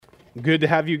Good to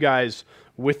have you guys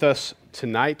with us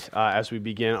tonight as we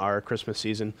begin our Christmas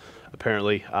season,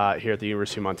 apparently, here at the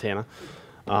University of Montana.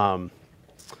 Um,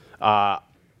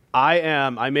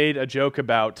 I made a joke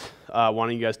about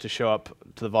wanting you guys to show up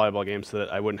to the volleyball game so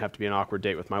that I wouldn't have to be an awkward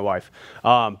date with my wife.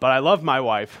 But I love my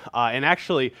wife, and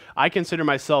actually, I consider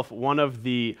myself one of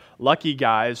the lucky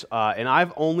guys, and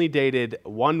I've only dated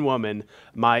one woman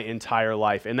my entire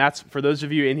life. And that's, for those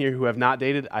of you in here who have not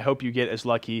dated, I hope you get as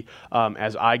lucky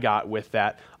as I got with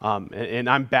that. And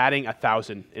I'm batting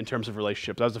 1,000 in terms of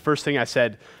relationships. That was the first thing I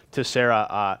said to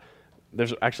Sarah.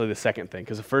 There's actually the second thing,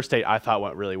 because the first date I thought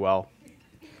went really well.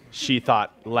 She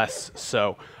thought less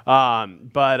so.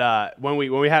 But when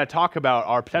we had a talk about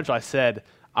our potential, I said,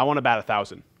 I want to bat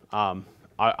 1,000.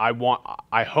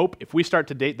 I hope, if we start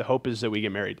to date, the hope is that we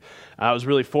get married. It was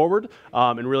really forward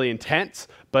and really intense,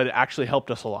 but it actually helped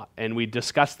us a lot. And we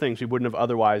discussed things we wouldn't have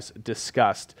otherwise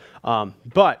discussed.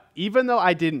 But even though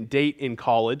I didn't date in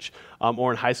college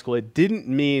or in high school, it didn't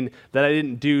mean that I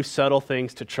didn't do subtle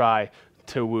things to try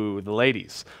to woo the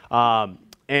ladies.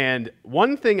 And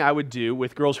one thing I would do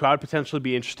with girls who I would potentially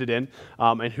be interested in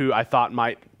and who I thought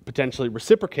might potentially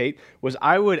reciprocate was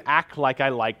I would act like I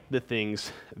liked the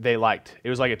things they liked. It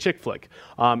was like a chick flick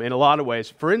in a lot of ways.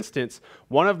 For instance,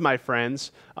 one of my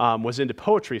friends was into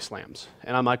poetry slams.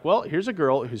 And I'm like, well, here's a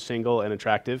girl who's single and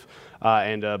attractive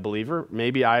and a believer.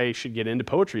 Maybe I should get into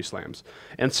poetry slams.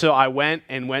 And so I went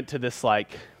to this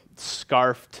like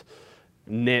scarfed,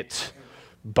 knit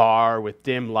bar with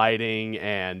dim lighting,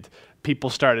 and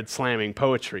people started slamming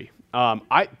poetry.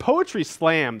 Poetry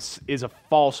slams is a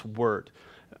false word.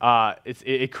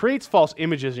 It creates false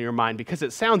images in your mind because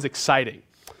it sounds exciting.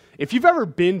 If you've ever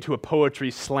been to a poetry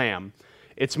slam,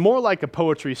 it's more like a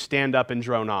poetry stand-up and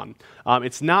drone on.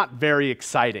 It's not very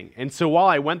exciting. And so while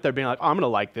I went there being like, oh, I'm going to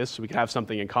like this so we can have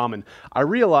something in common, I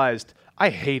realized I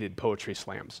hated poetry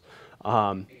slams.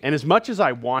 And as much as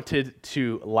I wanted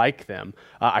to like them,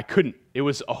 I couldn't. It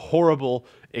was a horrible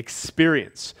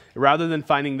experience. Rather than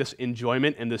finding this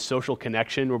enjoyment and this social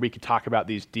connection where we could talk about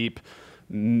these deep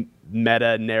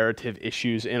meta-narrative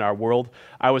issues in our world,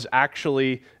 I was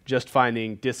actually just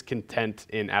finding discontent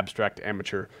in abstract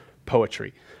amateur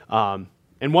poetry. And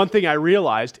one thing I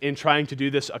realized in trying to do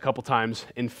this a couple times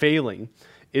and failing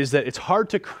is that it's hard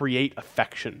to create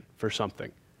affection for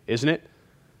something, isn't it?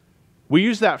 We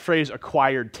use that phrase,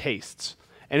 acquired tastes.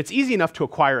 And it's easy enough to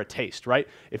acquire a taste, right?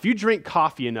 If you drink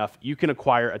coffee enough, you can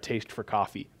acquire a taste for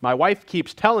coffee. My wife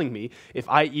keeps telling me if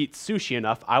I eat sushi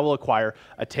enough, I will acquire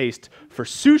a taste for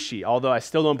sushi, although I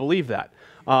still don't believe that.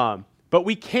 But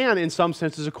we can, in some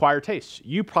senses, acquire tastes.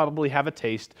 You probably have a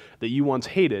taste that you once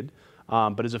hated,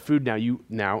 but as a food now you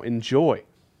now enjoy.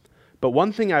 But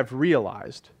one thing I've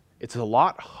realized, it's a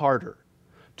lot harder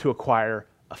to acquire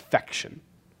affection,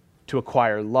 to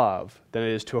acquire love, than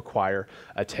it is to acquire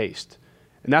a taste.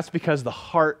 And that's because the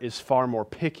heart is far more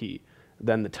picky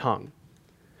than the tongue.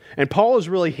 And Paul is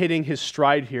really hitting his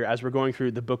stride here as we're going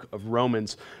through the book of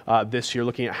Romans this year,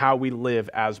 looking at how we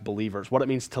live as believers, what it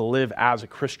means to live as a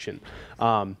Christian.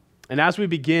 And as we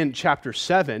begin chapter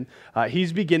 7,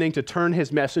 he's beginning to turn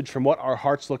his message from what our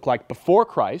hearts look like before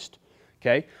Christ,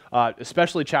 okay?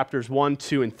 Especially chapters 1,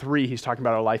 2, and 3, he's talking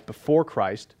about our life before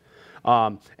Christ.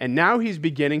 And now he's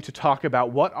beginning to talk about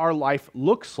what our life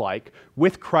looks like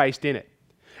with Christ in it.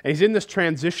 And he's in this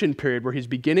transition period where he's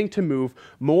beginning to move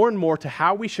more and more to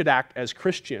how we should act as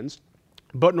Christians.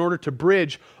 But in order to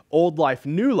bridge old life,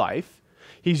 new life,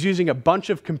 he's using a bunch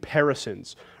of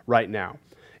comparisons right now.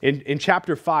 In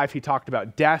chapter 5, he talked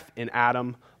about death in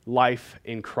Adam, life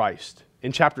in Christ.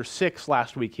 In chapter 6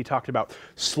 last week, he talked about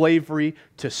slavery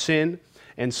to sin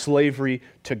and slavery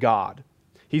to God.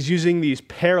 He's using these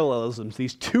parallelisms,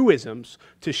 these two-isms,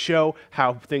 to show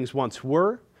how things once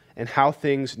were and how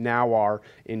things now are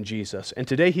in Jesus. And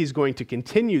today he's going to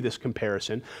continue this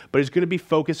comparison, but he's going to be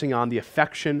focusing on the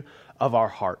affection of our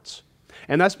hearts.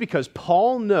 And that's because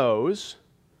Paul knows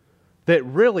that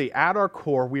really at our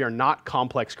core we are not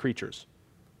complex creatures.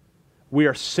 We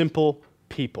are simple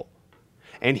people.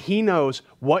 And he knows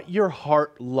what your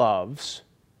heart loves,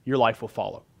 your life will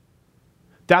follow.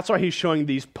 That's why he's showing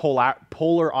these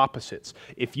polar opposites.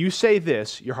 If you say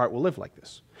this, your heart will live like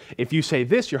this. If you say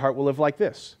this, your heart will live like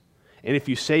this. And if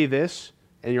you say this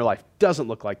and your life doesn't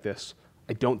look like this,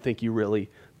 I don't think you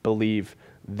really believe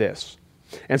this.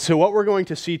 And so what we're going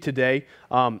to see today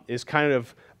is kind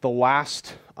of the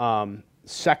last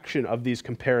section of these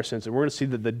comparisons. And we're going to see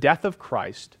that the death of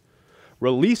Christ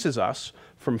releases us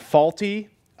from faulty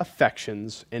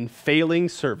affections and failing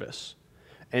service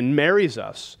and marries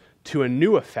us to a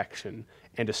new affection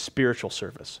and a spiritual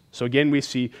service. So again, we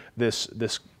see this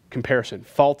comparison.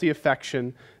 Faulty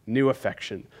affection, new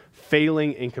affection.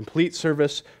 Failing in complete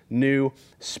service, new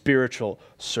spiritual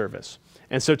service.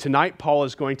 And so tonight, Paul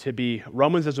is going to be,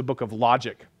 Romans is a book of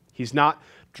logic. He's not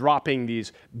dropping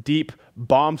these deep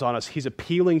bombs on us. He's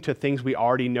appealing to things we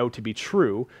already know to be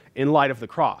true in light of the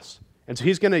cross. And so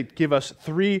he's going to give us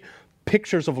three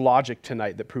pictures of logic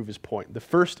tonight that prove his point. The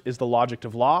first is the logic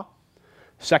of law.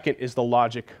 Second is the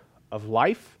logic of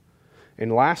life.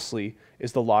 And lastly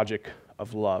is the logic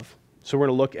of love. So we're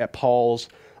going to look at Paul's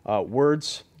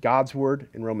words, God's word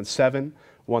in Romans 7,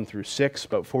 1 through 6.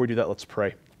 But before we do that, let's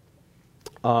pray.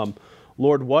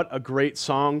 Lord, what a great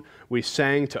song we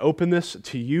sang to open this.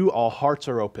 To you, all hearts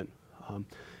are open. And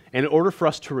in order for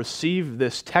us to receive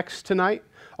this text tonight,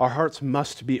 our hearts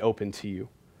must be open to you.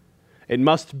 It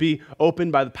must be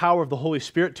opened by the power of the Holy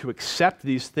Spirit to accept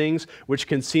these things which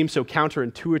can seem so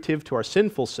counterintuitive to our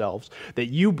sinful selves, that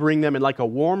you bring them in like a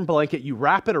warm blanket, you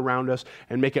wrap it around us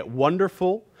and make it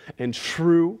wonderful and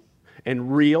true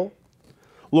and real.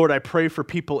 Lord, I pray for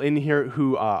people in here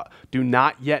who do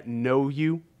not yet know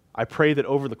you. I pray that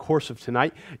over the course of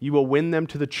tonight, you will win them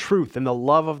to the truth and the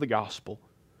love of the gospel.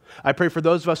 I pray for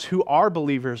those of us who are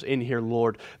believers in here,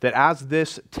 Lord, that as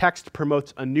this text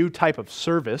promotes a new type of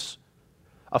service,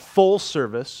 a full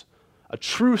service, a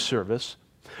true service,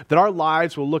 that our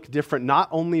lives will look different not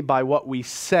only by what we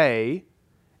say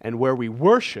and where we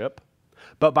worship,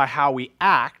 but by how we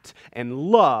act and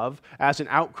love as an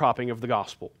outcropping of the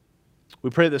gospel. We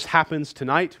pray this happens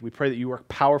tonight. We pray that you work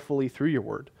powerfully through your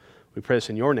word. We pray this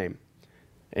in your name.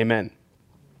 Amen.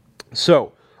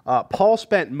 So, Paul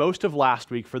spent most of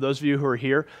last week, for those of you who are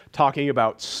here, talking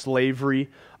about slavery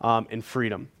and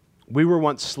freedom. We were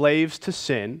once slaves to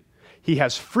sin. He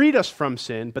has freed us from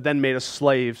sin, but then made us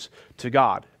slaves to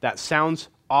God. That sounds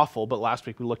awful, but last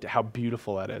week we looked at how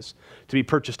beautiful that is. To be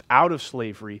purchased out of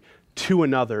slavery to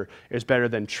another is better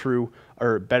than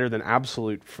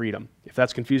absolute freedom. If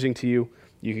that's confusing to you,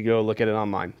 you could go look at it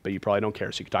online, but you probably don't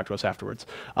care, so you can talk to us afterwards.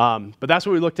 But that's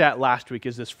what we looked at last week,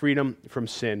 is this freedom from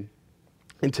sin.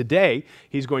 And today,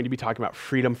 he's going to be talking about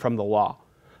freedom from the law.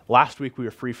 Last week, we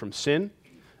were free from sin.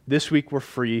 This week, we're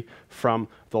free from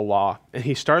the law. And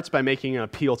he starts by making an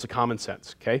appeal to common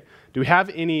sense, okay? Do we have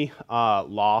any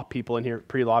law people in here,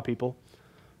 pre-law people?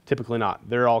 Typically not.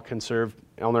 They're all conserved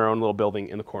on their own little building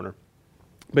in the corner.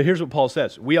 But here's what Paul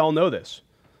says. We all know this.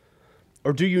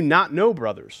 Or do you not know,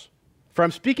 brothers? For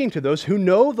I'm speaking to those who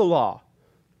know the law,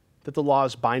 that the law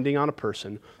is binding on a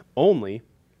person only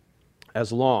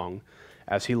as long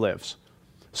as he lives.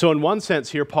 So in one sense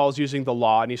here, Paul's using the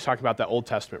law, and he's talking about that Old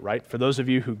Testament, right? For those of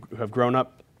you who have grown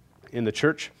up in the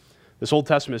church, this Old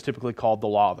Testament is typically called the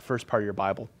law, the first part of your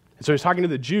Bible. And so he's talking to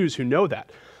the Jews who know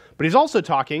that. But he's also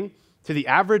talking to the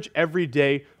average,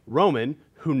 everyday Roman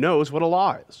who knows what a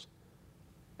law is.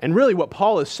 And really what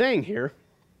Paul is saying here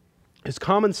is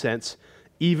common sense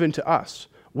even to us.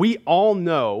 We all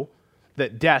know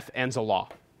that death ends a law,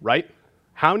 right?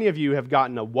 How many of you have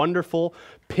gotten a wonderful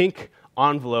pink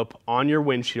envelope on your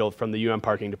windshield from the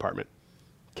parking department?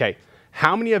 Okay.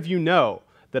 How many of you know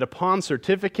that upon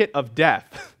certificate of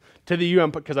death to the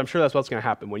because I'm sure that's what's going to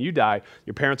happen. When you die,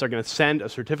 your parents are going to send a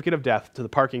certificate of death to the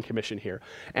parking commission here.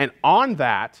 And on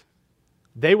that,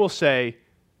 they will say,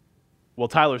 well,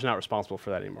 Tyler's not responsible for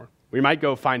that anymore. We might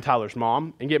go find Tyler's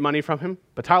mom and get money from him,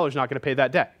 but Tyler's not going to pay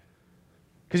that debt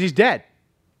because he's dead.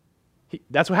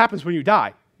 That's what happens when you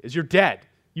die, is you're dead.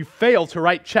 You fail to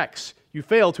write checks. You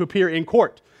fail to appear in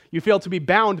court. You fail to be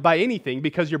bound by anything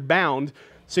because you're bound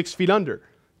 6 feet under,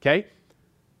 okay?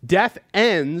 Death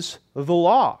ends the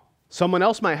law. Someone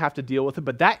else might have to deal with it,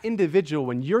 but that individual,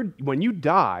 when you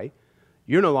die,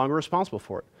 you're no longer responsible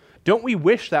for it. Don't we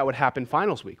wish that would happen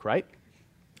finals week, right?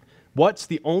 What's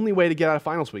the only way to get out of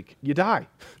finals week? You die.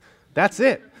 That's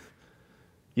it.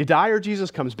 You die or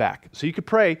Jesus comes back. So you could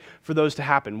pray for those to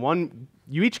happen. One,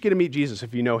 you each get to meet Jesus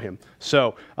if you know him.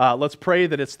 So let's pray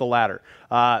that it's the latter.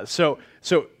 So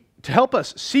to help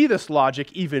us see this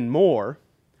logic even more,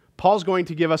 Paul's going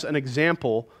to give us an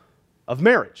example of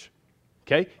marriage.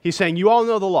 Okay? He's saying, you all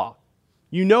know the law.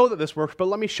 You know that this works, but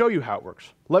let me show you how it works.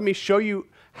 Let me show you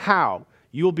how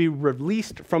you will be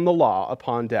released from the law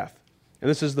upon death. And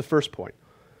this is the first point.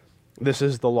 This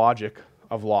is the logic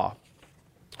of law.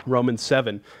 Romans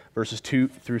 7, verses 2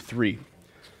 through 3.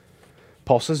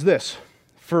 Paul says this,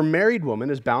 for a married woman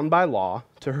is bound by law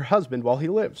to her husband while he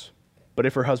lives. But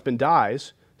if her husband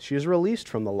dies, she is released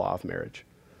from the law of marriage.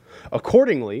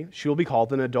 Accordingly, she will be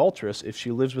called an adulteress if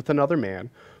she lives with another man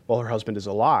while her husband is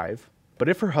alive. But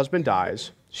if her husband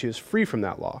dies, she is free from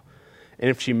that law. And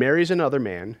if she marries another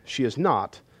man, she is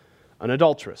not an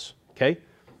adulteress. Okay?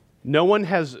 No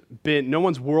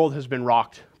one's world has been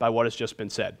rocked by what has just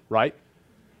been said, right?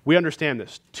 We understand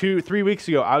this. 3 weeks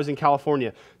ago, I was in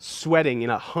California sweating in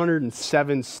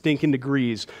 107 stinking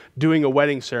degrees doing a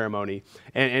wedding ceremony.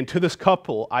 And to this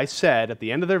couple, I said at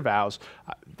the end of their vows,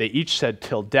 they each said,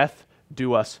 "Till death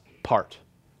do us part."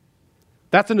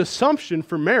 That's an assumption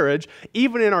for marriage,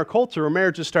 even in our culture where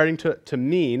marriage is starting to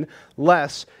mean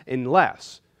less and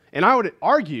less. And I would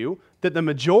argue that the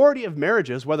majority of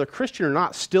marriages, whether Christian or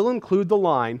not, still include the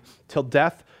line, "Till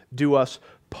death do us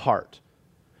part."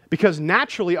 Because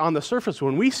naturally, on the surface,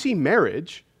 when we see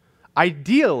marriage,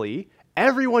 ideally,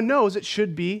 everyone knows it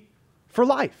should be for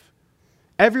life.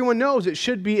 Everyone knows it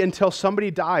should be until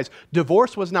somebody dies.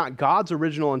 Divorce was not God's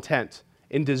original intent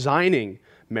in designing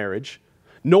marriage,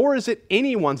 nor is it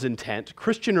anyone's intent,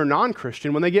 Christian or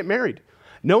non-Christian, when they get married.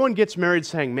 No one gets married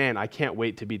saying, "Man, I can't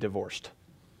wait to be divorced.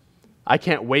 I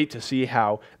can't wait to see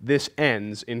how this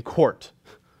ends in court."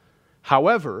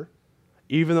 However,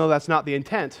 even though that's not the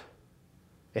intent,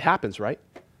 it happens, right?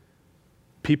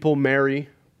 People marry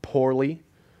poorly.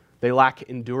 They lack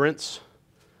endurance.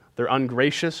 They're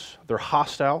ungracious. They're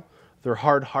hostile. They're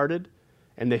hard-hearted.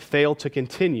 And they fail to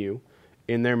continue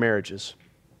in their marriages.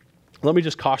 Let me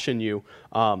just caution you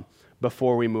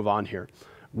before we move on here.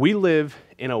 We live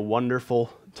in a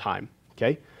wonderful time,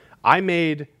 okay? I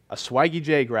made a Swaggy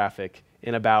J graphic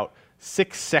in about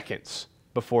 6 seconds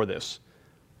before this.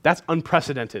 That's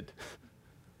unprecedented.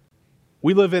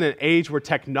 We live in an age where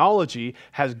technology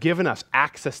has given us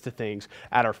access to things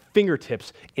at our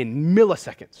fingertips in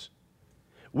milliseconds.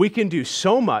 We can do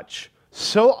so much,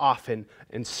 so often,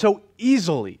 and so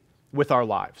easily with our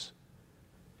lives.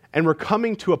 And we're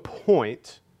coming to a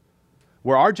point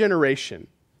where our generation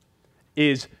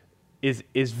is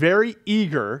very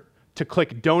eager to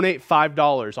click donate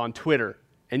 $5 on Twitter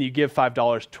and you give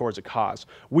 $5 towards a cause.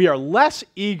 We are less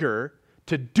eager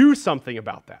to do something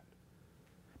about that.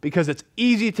 Because it's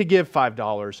easy to give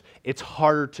 $5, it's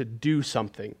harder to do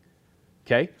something,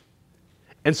 okay?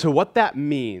 And so what that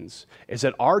means is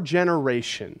that our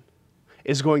generation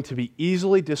is going to be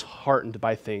easily disheartened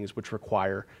by things which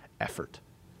require effort.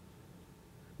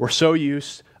 We're so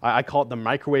used, I call it the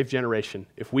microwave generation.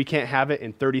 If we can't have it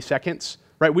in 30 seconds,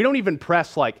 right? We don't even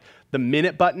press like the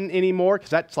minute button anymore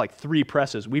because that's like 3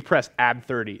 presses. We press add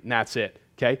 30 and that's it,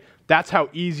 okay? That's how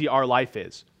easy our life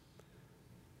is.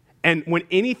 And when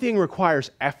anything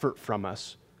requires effort from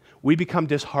us, we become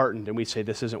disheartened and we say,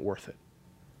 this isn't worth it.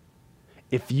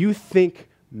 If you think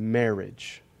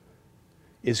marriage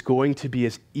is going to be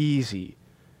as easy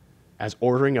as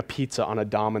ordering a pizza on a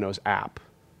Domino's app,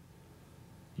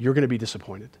 you're going to be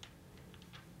disappointed.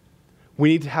 We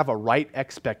need to have a right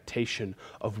expectation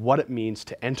of what it means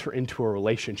to enter into a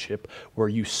relationship where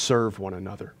you serve one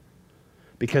another.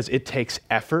 Because it takes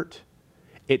effort,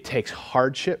 it takes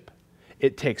hardship,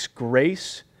 it takes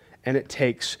grace, and it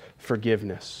takes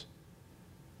forgiveness.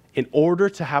 In order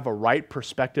to have a right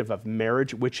perspective of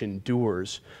marriage which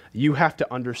endures, you have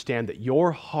to understand that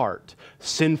your heart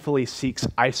sinfully seeks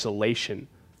isolation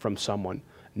from someone,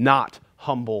 not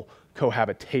humble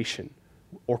cohabitation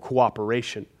or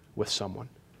cooperation with someone.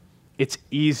 It's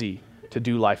easy to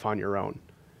do life on your own.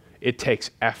 It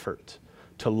takes effort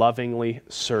to lovingly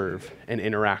serve and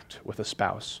interact with a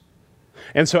spouse.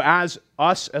 And so as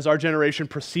our generation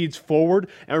proceeds forward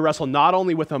and we wrestle not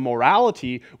only with a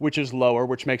morality which is lower,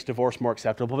 which makes divorce more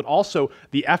acceptable, but also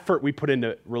the effort we put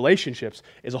into relationships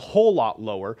is a whole lot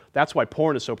lower. That's why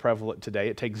porn is so prevalent today.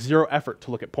 It takes 0 effort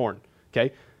to look at porn,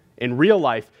 okay? In real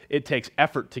life, it takes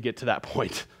effort to get to that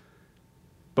point.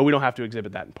 But we don't have to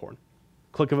exhibit that in porn.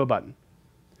 Click of a button.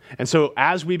 And so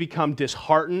as we become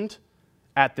disheartened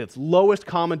at the lowest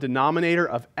common denominator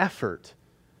of effort,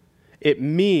 it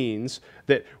means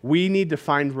that we need to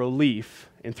find relief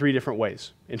in 3 different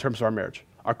ways in terms of our marriage.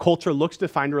 Our culture looks to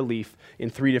find relief in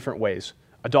 3 different ways: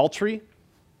 adultery,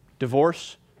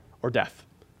 divorce, or death.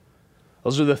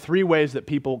 Those are the 3 ways that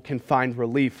people can find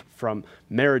relief from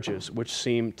marriages which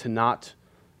seem to not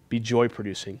be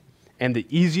joy-producing. And the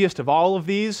easiest of all of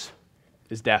these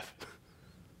is death.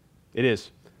 It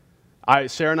is.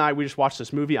 Sarah and I, we just watched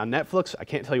this movie on Netflix. I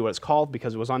can't tell you what it's called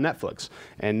because it was on Netflix.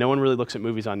 And no one really looks at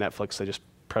movies on Netflix. They just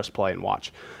press play and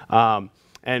watch.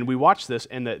 And we watched this,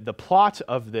 and the plot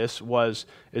of this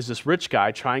is this rich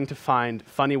guy trying to find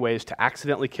funny ways to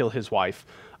accidentally kill his wife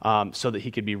so that he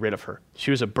could be rid of her.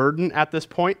 She was a burden at this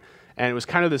point, and it was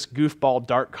kind of this goofball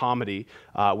dark comedy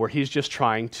where he's just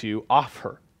trying to off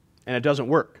her, and it doesn't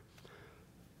work.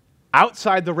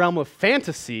 Outside the realm of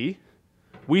fantasy,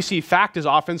 we see fact is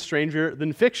often stranger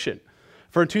than fiction.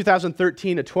 For in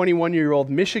 2013, a 21-year-old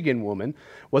Michigan woman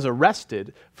was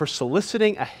arrested for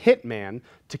soliciting a hitman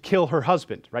to kill her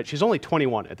husband, right? She's only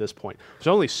 21 at this point. There's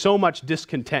only so much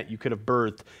discontent you could have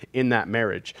birthed in that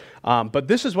marriage. But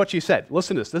this is what she said.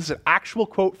 Listen to this. This is an actual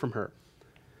quote from her.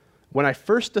 When I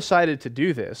first decided to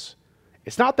do this,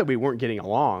 it's not that we weren't getting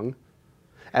along.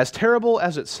 As terrible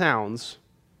as it sounds,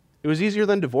 it was easier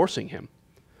than divorcing him.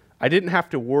 I didn't have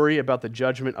to worry about the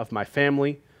judgment of my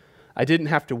family. I didn't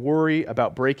have to worry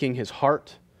about breaking his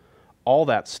heart, all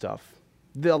that stuff.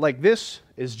 This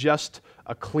is just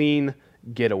a clean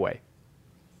getaway.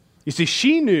 You see,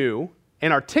 she knew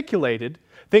and articulated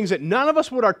things that none of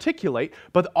us would articulate,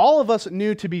 but all of us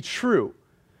knew to be true.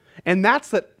 And that's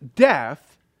that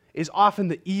death is often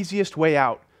the easiest way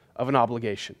out of an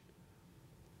obligation.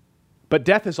 But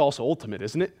death is also ultimate,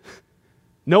 isn't it?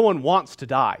 No one wants to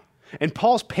die. And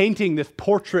Paul's painting this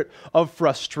portrait of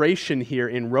frustration here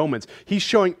in Romans. He's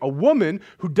showing a woman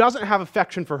who doesn't have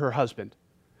affection for her husband.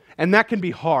 And that can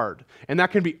be hard, and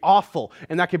that can be awful,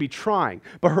 and that can be trying.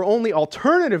 But her only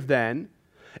alternative then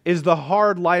is the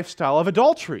hard lifestyle of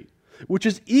adultery, which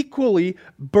is equally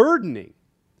burdening.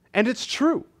 And it's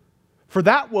true. For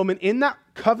that woman in that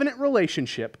covenant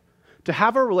relationship, to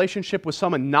have a relationship with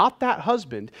someone not that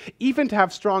husband, even to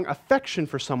have strong affection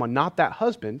for someone not that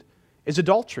husband, is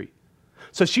adultery.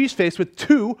 So she's faced with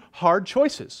two hard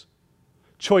choices.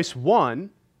 Choice one,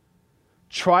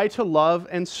 try to love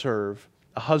and serve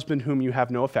a husband whom you have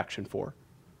no affection for.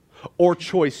 Or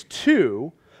choice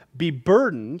two, be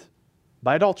burdened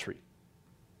by adultery.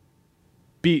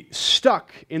 Be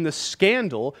stuck in the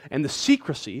scandal and the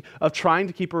secrecy of trying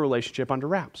to keep a relationship under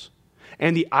wraps.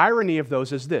 And the irony of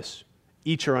those is this: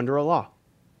 each are under a law.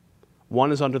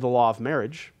 One is under the law of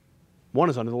marriage, one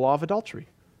is under the law of adultery.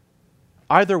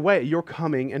 Either way, you're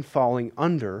coming and falling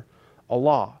under a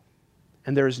law.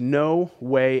 And there is no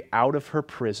way out of her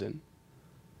prison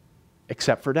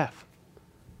except for death.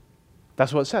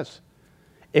 That's what it says.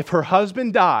 If her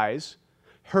husband dies,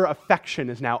 her affection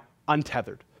is now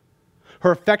untethered.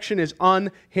 Her affection is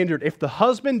unhindered. If the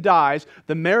husband dies,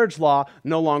 the marriage law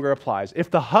no longer applies. If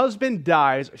the husband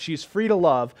dies, she's free to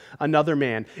love another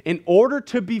man. In order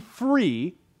to be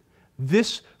free,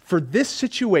 for this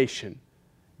situation,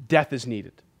 death is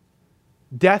needed.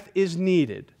 Death is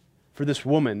needed for this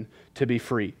woman to be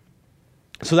free.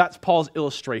 So that's Paul's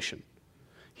illustration.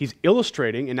 He's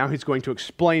illustrating, and now he's going to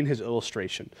explain his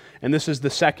illustration. And this is the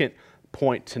second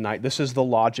point tonight. This is the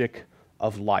logic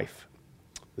of life.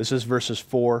 This is verses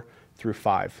 4 through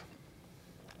 5.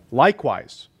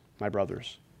 Likewise, my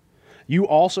brothers, you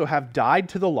also have died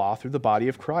to the law through the body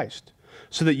of Christ,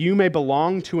 so that you may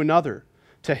belong to another,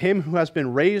 to him who has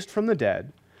been raised from the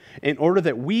dead, in order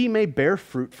that we may bear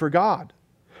fruit for God.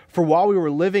 For while we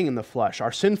were living in the flesh,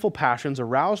 our sinful passions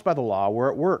aroused by the law were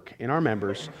at work in our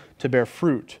members to bear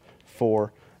fruit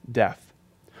for death.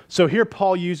 So here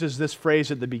Paul uses this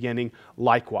phrase at the beginning,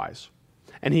 likewise.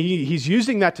 And he's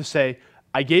using that to say,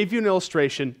 I gave you an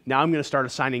illustration, now I'm going to start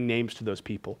assigning names to those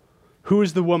people. Who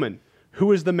is the woman?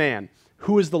 Who is the man?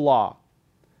 Who is the law?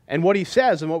 And what he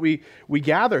says, and what we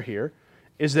gather here,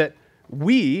 is that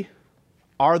we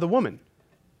are the woman.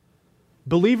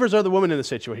 Believers are the woman in the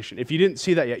situation. If you didn't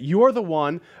see that yet, you are the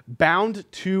one bound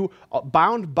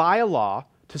by a law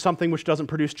to something which doesn't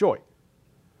produce joy.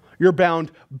 You're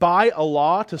bound by a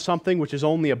law to something which is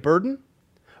only a burden,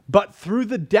 but through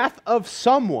the death of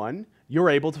someone, you're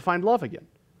able to find love again.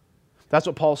 That's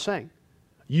what Paul's saying.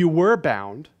 You were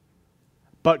bound,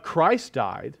 but Christ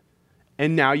died,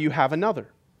 and now you have another.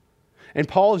 And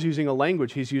Paul is using a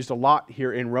language he's used a lot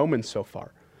here in Romans so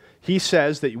far. He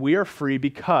says that we are free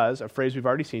because, a phrase we've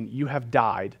already seen, you have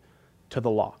died to the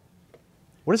law.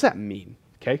 What does that mean?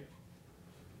 Okay?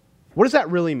 What does that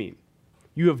really mean?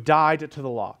 You have died to the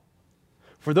law.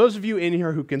 For those of you in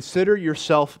here who consider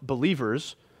yourself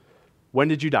believers, when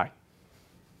did you die?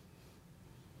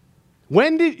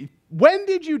 When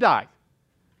did you die?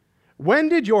 When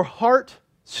did your heart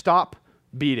stop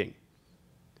beating?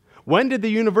 When did the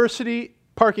university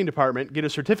parking department get a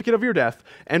certificate of your death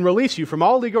and release you from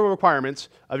all legal requirements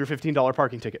of your $15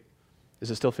 parking ticket?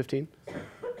 Is it still 15?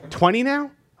 20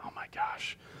 now? Oh my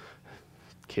gosh.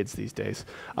 Kids these days.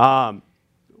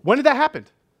 When did that happen?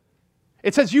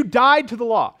 It says you died to the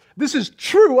law. This is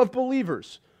true of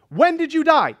believers. When did you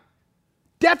die?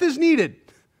 Death is needed.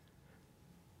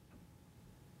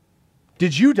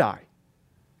 Did you die?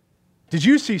 Did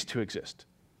you cease to exist?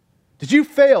 Did you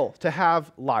fail to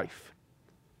have life?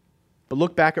 But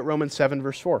look back at Romans 7,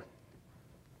 verse 4.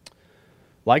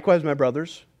 Likewise, my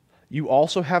brothers, you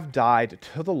also have died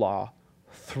to the law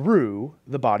through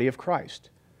the body of Christ,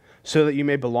 so that you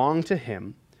may belong to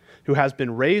him, who has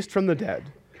been raised from the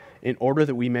dead, in order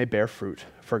that we may bear fruit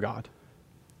for God.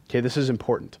 Okay, this is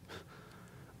important.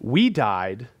 We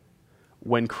died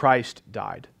when Christ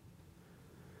died.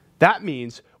 That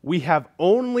means we have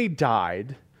only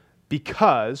died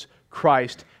because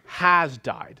Christ has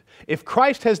died. If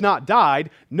Christ has not died,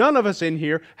 none of us in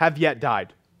here have yet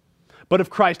died. But if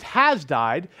Christ has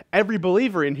died, every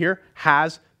believer in here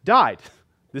has died.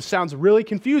 This sounds really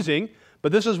confusing,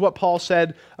 but this is what Paul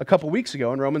said a couple weeks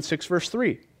ago in Romans 6, verse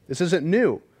 3. This isn't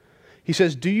new. He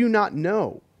says, "Do you not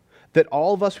know that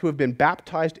all of us who have been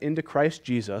baptized into Christ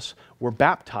Jesus were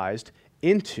baptized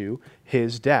into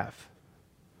his death?"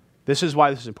 This is why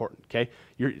this is important, okay?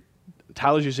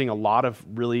 Tyler's using a lot of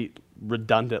really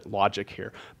redundant logic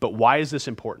here. But why is this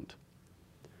important?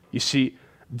 You see,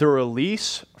 the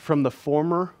release from the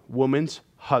former woman's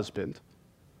husband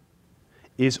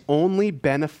is only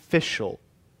beneficial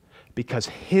because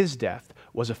his death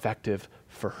was effective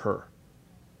for her.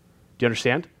 Do you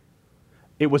understand?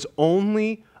 It was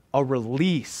only a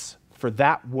release for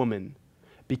that woman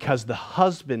because the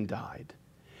husband died,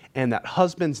 and that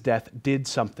husband's death did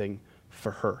something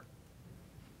for her.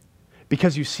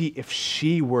 Because you see, if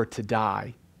she were to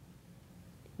die,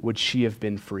 would she have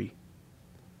been free?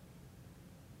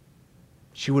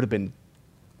 She would have been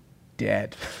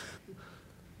dead.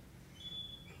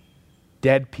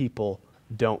 Dead people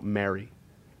don't marry.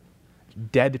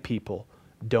 Dead people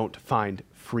don't find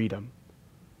freedom.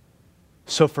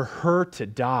 So for her to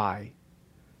die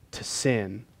to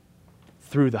sin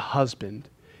through the husband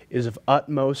is of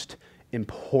utmost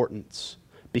importance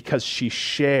because she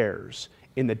shares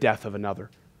in the death of another.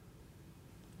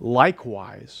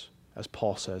 Likewise, as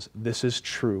Paul says, this is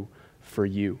true for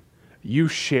you. You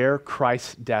share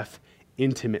Christ's death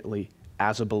intimately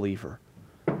as a believer,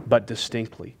 but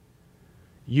distinctly.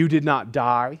 You did not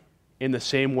die in the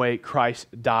same way Christ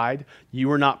died. You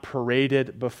were not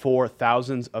paraded before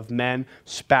thousands of men,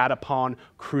 spat upon,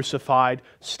 crucified,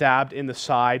 stabbed in the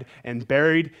side, and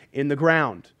buried in the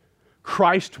ground.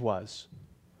 Christ was.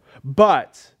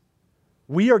 But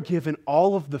we are given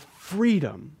all of the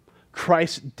freedom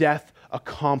Christ's death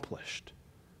accomplished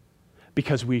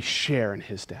because we share in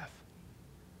his death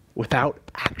without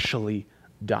actually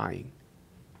dying.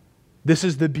 This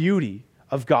is the beauty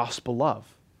of gospel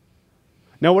love.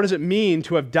 Now, what does it mean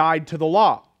to have died to the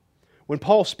law? When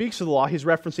Paul speaks of the law, he's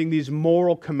referencing these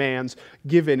moral commands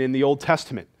given in the Old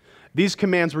Testament. These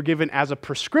commands were given as a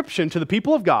prescription to the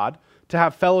people of God to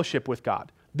have fellowship with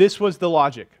God. This was the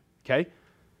logic, okay?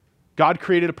 God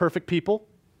created a perfect people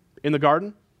in the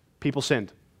garden. People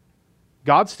sinned.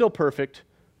 God's still perfect.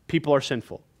 People are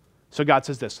sinful. So God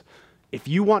says this, if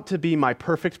you want to be my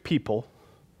perfect people,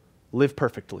 live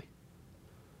perfectly.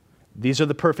 These are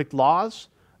the perfect laws.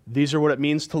 These are what it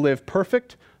means to live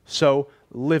perfect, so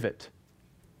live it.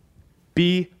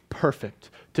 Be perfect.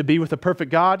 To be with a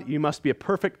perfect God, you must be a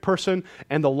perfect person,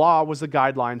 and the law was the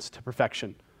guidelines to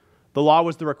perfection. The law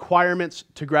was the requirements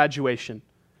to graduation.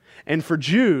 And for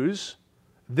Jews,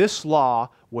 this law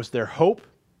was their hope,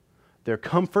 their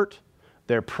comfort,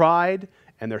 their pride,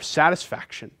 and their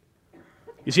satisfaction.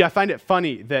 You see, I find it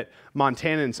funny that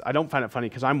Montanans, I don't find it funny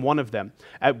because I'm one of them.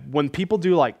 When people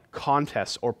do like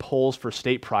contests or polls for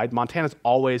state pride, Montana's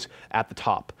always at the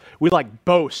top. We like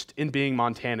boast in being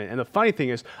Montanan. And the funny thing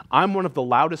is, I'm one of the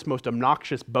loudest, most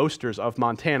obnoxious boasters of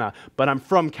Montana, but I'm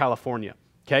from California,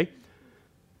 okay?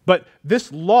 But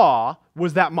this law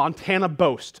was that Montana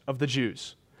boast of the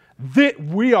Jews. That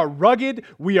we are rugged,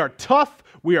 we are tough,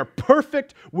 we are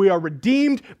perfect, we are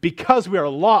redeemed because we are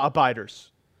law abiders.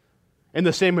 In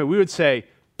the same way, we would say,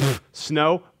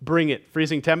 snow, bring it.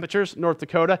 Freezing temperatures, North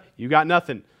Dakota, you got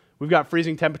nothing. We've got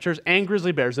freezing temperatures and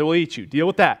grizzly bears that will eat you. Deal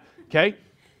with that, okay?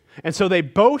 And so they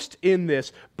boast in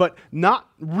this, but not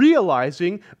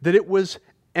realizing that it was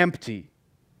empty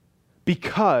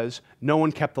because no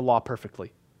one kept the law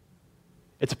perfectly.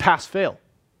 It's a pass-fail.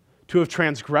 To have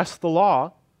transgressed the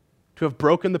law, to have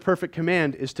broken the perfect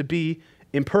command, is to be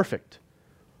imperfect.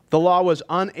 The law was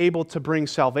unable to bring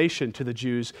salvation to the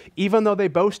Jews, even though they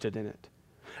boasted in it.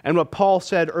 And what Paul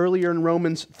said earlier in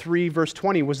Romans 3, verse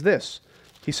 20 was this.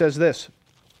 He says this,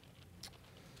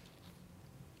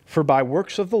 "For by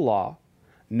works of the law,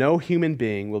 no human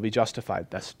being will be justified,"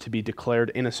 that's to be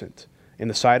declared innocent in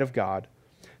the sight of God,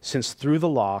 "since through the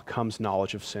law comes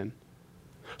knowledge of sin."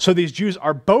 So these Jews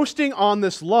are boasting on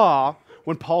this law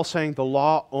when Paul's saying the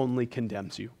law only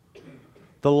condemns you.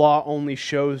 The law only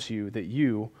shows you that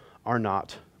you are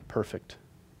not perfect.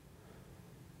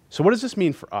 So what does this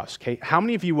mean for us? Okay, how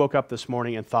many of you woke up this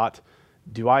morning and thought,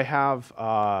 do I have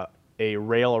a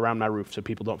rail around my roof so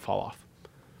people don't fall off?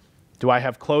 Do I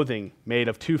have clothing made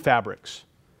of 2 fabrics?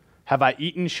 Have I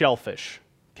eaten shellfish?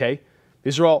 Okay?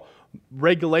 These are all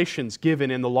regulations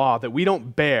given in the law that we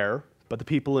don't bear, but the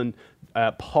people in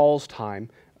Paul's time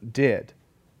did.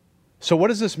 So what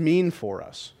does this mean for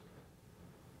us?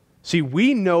 See,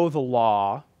 we know the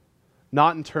law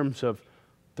not in terms of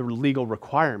the legal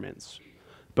requirements,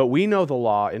 but we know the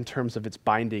law in terms of its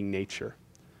binding nature.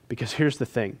 Because here's the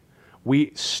thing.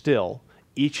 We still,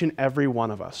 each and every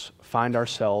one of us, find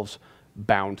ourselves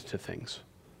bound to things.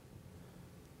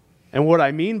 And what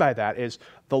I mean by that is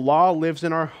the law lives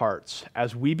in our hearts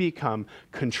as we become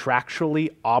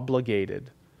contractually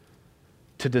obligated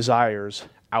to desires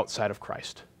outside of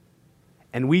Christ.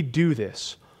 And we do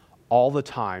this all the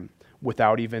time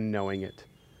without even knowing it.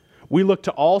 We look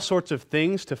to all sorts of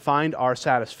things to find our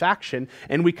satisfaction,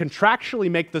 and we contractually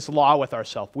make this law with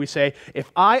ourselves. We say, if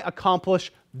I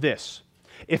accomplish this,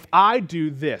 if I do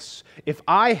this, if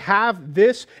I have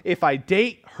this, if I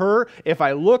date her, if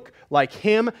I look like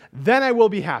him, then I will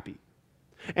be happy.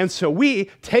 And so we,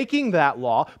 taking that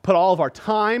law, put all of our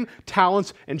time,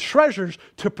 talents, and treasures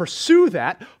to pursue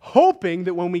that, hoping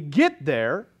that when we get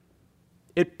there,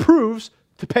 it proves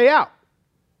to pay out.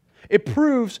 It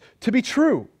proves to be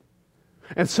true.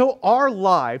 And so our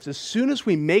lives, as soon as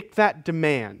we make that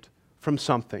demand from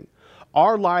something,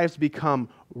 our lives become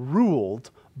ruled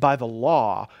by the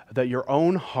law that your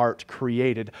own heart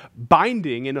created,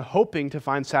 binding and hoping to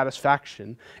find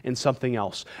satisfaction in something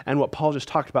else. And what Paul just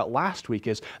talked about last week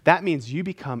is that means you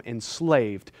become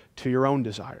enslaved to your own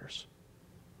desires.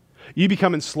 You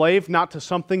become enslaved not to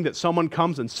something that someone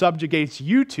comes and subjugates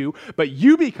you to, but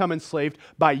you become enslaved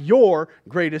by your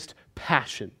greatest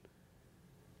passion.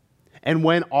 And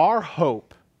when our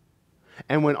hope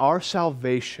and when our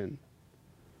salvation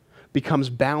becomes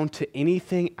bound to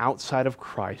anything outside of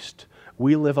Christ,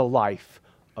 we live a life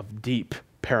of deep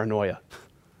paranoia.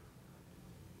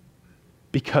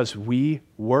 Because we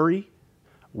worry,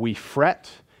 we fret,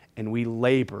 and we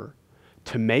labor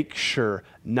to make sure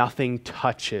nothing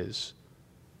touches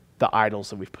the idols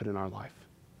that we've put in our life.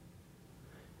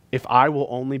 If I will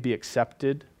only be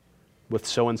accepted with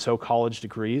so-and-so college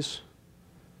degrees,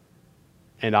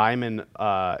 and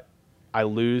I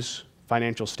lose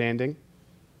financial standing,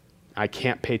 I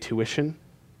can't pay tuition,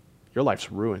 your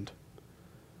life's ruined.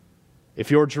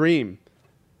 If your dream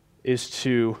is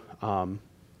to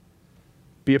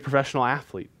be a professional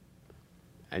athlete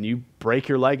and you break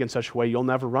your leg in such a way you'll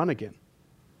never run again,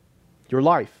 your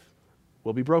life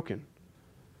will be broken.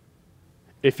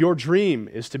 If your dream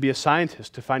is to be a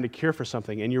scientist to find a cure for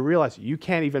something and you realize you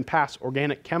can't even pass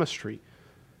organic chemistry,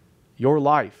 your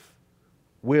life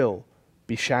will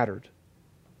be shattered.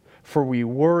 For we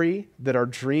worry that our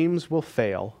dreams will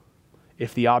fail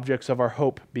if the objects of our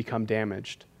hope become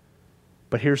damaged.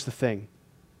 But here's the thing.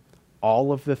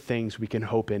 All of the things we can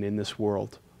hope in this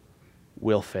world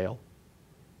will fail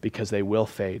because they will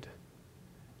fade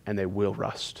and they will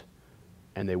rust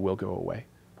and they will go away.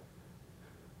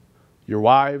 Your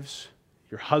wives,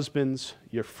 your husbands,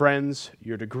 your friends,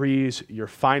 your degrees, your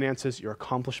finances, your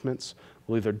accomplishments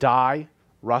will either die,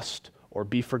 rust, or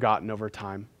be forgotten over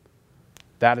time.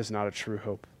 That is not a true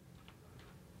hope.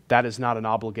 That is not an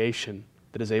obligation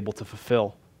that is able to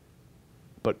fulfill.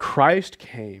 But Christ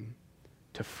came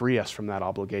to free us from that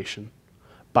obligation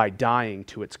by dying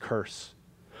to its curse.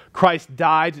 Christ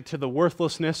died to the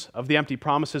worthlessness of the empty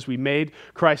promises we made.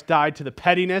 Christ died to the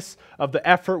pettiness of the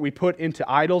effort we put into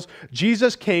idols.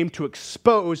 Jesus came to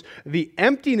expose the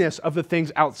emptiness of the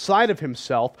things outside of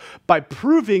himself by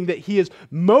proving that he is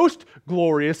most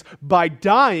glorious by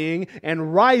dying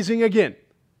and rising again.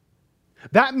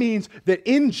 That means that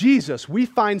in Jesus we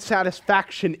find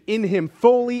satisfaction in him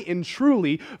fully and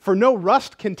truly, for no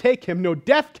rust can take him, no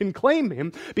death can claim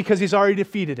him, because he's already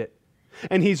defeated it.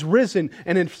 And he's risen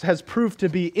and it has proved to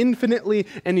be infinitely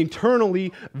and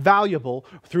eternally valuable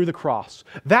through the cross.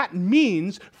 That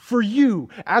means for you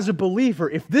as a believer,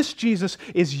 if this Jesus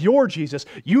is your Jesus,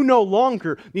 you no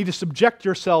longer need to subject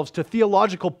yourselves to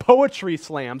theological poetry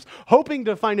slams, hoping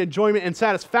to find enjoyment and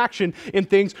satisfaction in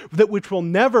things that which will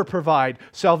never provide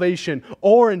salvation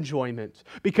or enjoyment.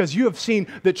 Because you have seen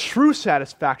that true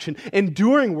satisfaction,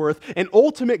 enduring worth, and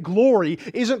ultimate glory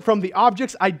isn't from the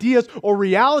objects, ideas, or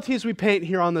realities we paint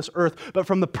here on this earth, but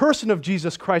from the person of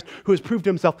Jesus Christ, who has proved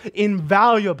himself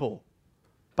invaluable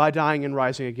by dying and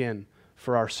rising again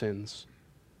for our sins.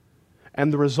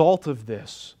 And the result of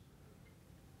this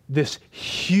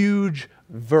huge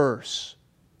verse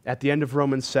at the end of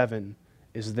Romans 7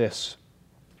 is this: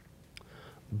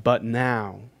 but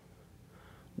now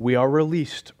we are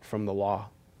released from the law,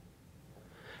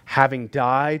 having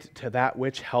died to that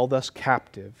which held us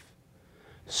captive,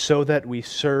 so that we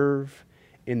serve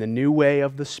in the new way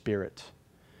of the Spirit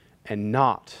and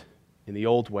not in the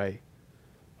old way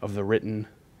of the written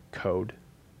code.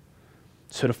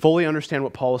 So to fully understand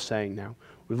what Paul is saying now,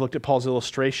 we've looked at Paul's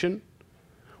illustration,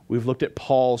 we've looked at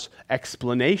Paul's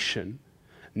explanation.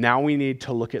 Now we need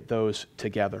to look at those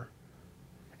together.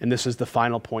 And this is the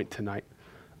final point tonight.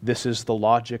 This is the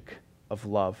logic of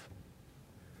love.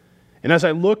 And as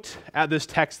I looked at this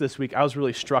text this week, I was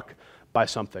really struck by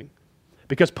something.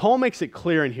 Because Paul makes it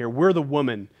clear in here, we're the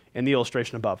woman in the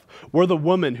illustration above. We're the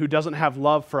woman who doesn't have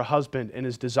love for a husband and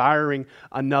is desiring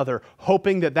another,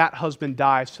 hoping that that husband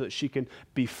dies so that she can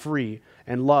be free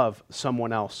and love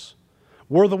someone else.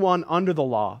 We're the one under the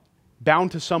law,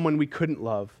 bound to someone we couldn't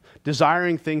love,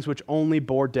 desiring things which only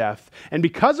bore death. And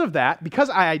because of that, because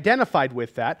I identified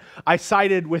with that, I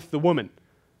sided with the woman.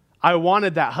 I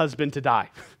wanted that husband to die.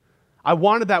 I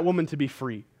wanted that woman to be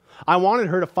free. I wanted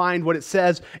her to find what it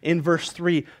says in verse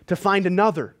 3, to find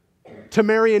another, to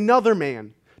marry another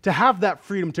man, to have that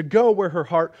freedom, to go where her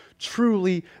heart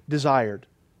truly desired.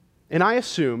 And I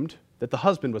assumed that the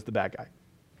husband was the bad guy.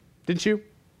 Didn't you?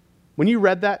 When you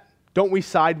read that, don't we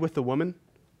side with the woman?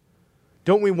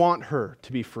 Don't we want her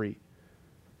to be free?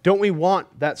 Don't we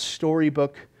want that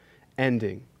storybook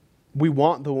ending? We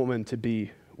want the woman to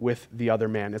be with the other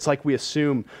man. It's like we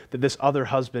assume that this other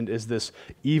husband is this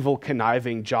evil,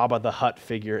 conniving Jabba the Hutt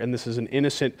figure, and this is an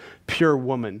innocent, pure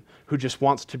woman who just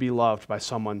wants to be loved by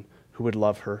someone who would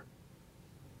love her.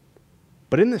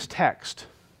 But in this text,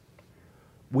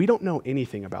 we don't know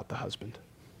anything about the husband,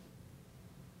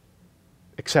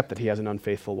 except that he has an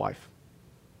unfaithful wife.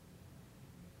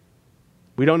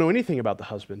 We don't know anything about the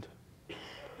husband,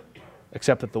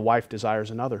 except that the wife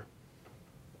desires another.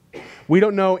 We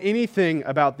don't know anything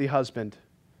about the husband,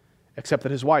 except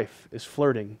that his wife is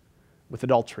flirting with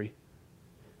adultery.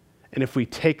 And if we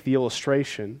take the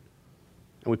illustration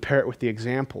and we pair it with the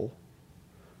example,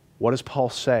 what does Paul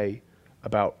say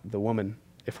about the woman?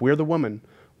 If we're the woman,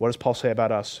 what does Paul say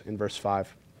about us in verse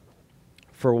 5?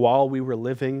 For while we were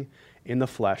living in the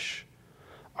flesh,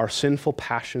 our sinful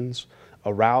passions,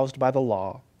 aroused by the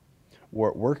law, were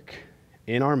at work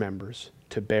in our members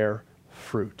to bear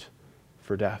fruit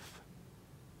for death.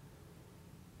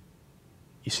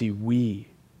 You see, we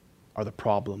are the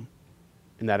problem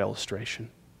in that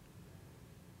illustration.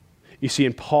 You see,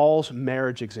 in Paul's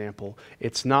marriage example,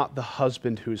 it's not the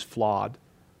husband who's flawed,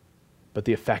 but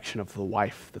the affection of the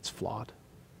wife that's flawed.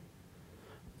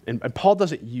 And Paul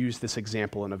doesn't use this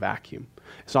example in a vacuum.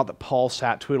 It's not that Paul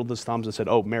sat, twiddled his thumbs, and said,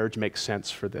 oh, marriage makes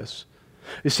sense for this.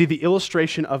 You see, the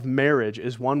illustration of marriage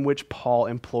is one which Paul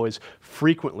employs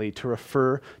frequently to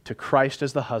refer to Christ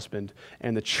as the husband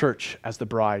and the church as the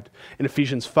bride. In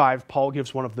Ephesians 5, Paul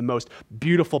gives one of the most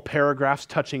beautiful paragraphs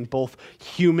touching both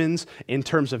humans in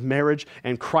terms of marriage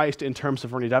and Christ in terms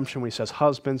of redemption, when he says,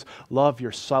 husbands, love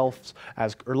your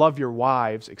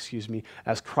wives,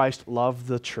 as Christ loved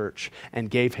the church and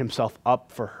gave himself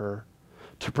up for her,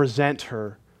 to present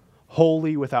her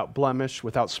holy, without blemish,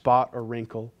 without spot or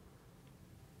wrinkle.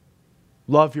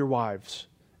 Love your wives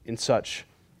in such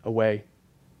a way.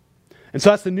 And so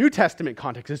that's the New Testament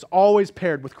context. It's always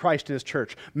paired with Christ and his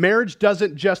church. Marriage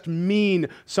doesn't just mean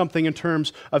something in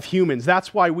terms of humans.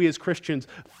 That's why we as Christians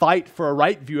fight for a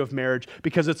right view of marriage,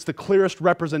 because it's the clearest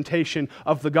representation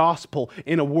of the gospel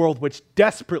in a world which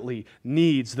desperately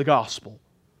needs the gospel.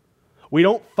 We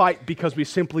don't fight because we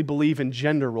simply believe in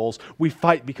gender roles. We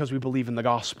fight because we believe in the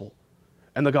gospel,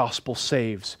 and the gospel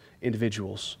saves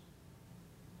individuals.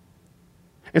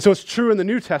 And so it's true in the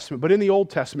New Testament, but in the Old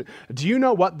Testament, do you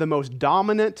know what the most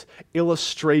dominant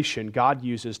illustration God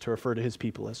uses to refer to his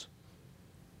people is?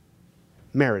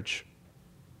 Marriage.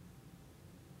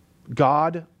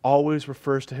 God always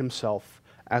refers to himself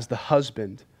as the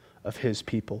husband of his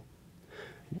people.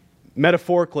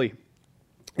 Metaphorically,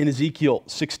 in Ezekiel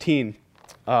 16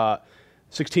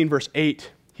 verse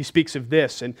 8, he speaks of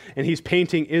this, and he's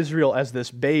painting Israel as this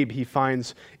babe he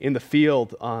finds in the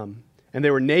field, and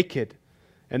they were naked.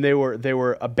 And they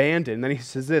were abandoned. And then he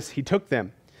says this, he took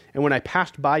them. And when I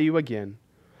passed by you again,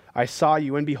 I saw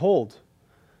you, and behold,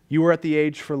 you were at the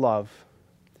age for love.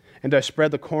 And I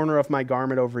spread the corner of my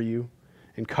garment over you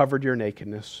and covered your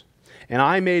nakedness. And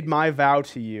I made my vow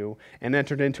to you and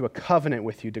entered into a covenant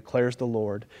with you, declares the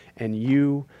Lord, and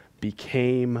you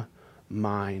became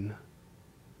mine.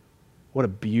 What a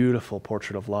beautiful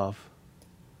portrait of love.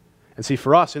 And see,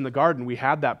 for us in the garden, we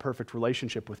had that perfect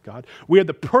relationship with God. We had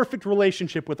the perfect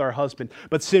relationship with our husband,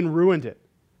 but sin ruined it.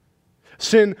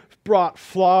 Sin brought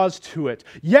flaws to it.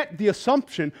 Yet the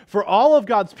assumption for all of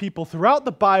God's people throughout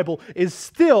the Bible is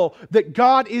still that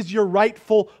God is your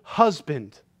rightful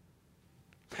husband.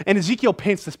 And Ezekiel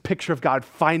paints this picture of God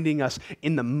finding us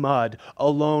in the mud,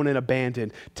 alone and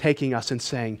abandoned, taking us and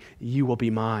saying, "You will be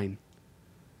mine."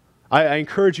 I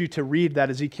encourage you to read that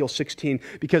Ezekiel 16,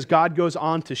 because God goes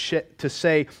on to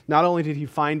say, not only did he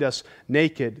find us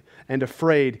naked and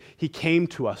afraid, he came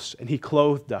to us and he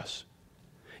clothed us.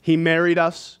 He married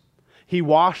us. He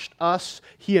washed us.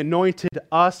 He anointed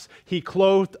us. He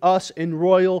clothed us in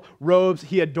royal robes.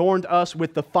 He adorned us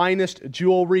with the finest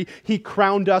jewelry. He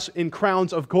crowned us in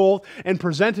crowns of gold and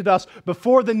presented us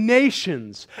before the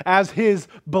nations as his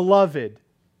beloved.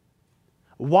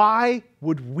 Why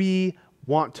would we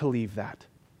want to leave that?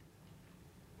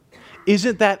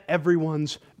 Isn't that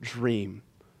everyone's dream?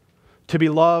 To be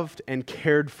loved and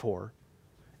cared for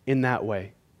in that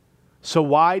way. So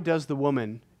why does the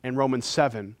woman in Romans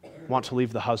 7 want to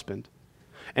leave the husband?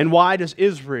 And why does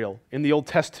Israel in the Old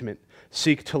Testament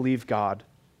seek to leave God?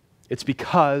 It's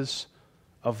because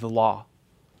of the law.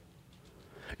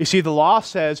 You see, the law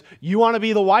says, you want to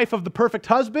be the wife of the perfect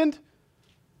husband?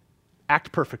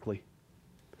 Act perfectly.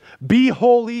 Be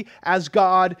holy as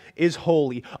God is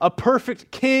holy. A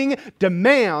perfect king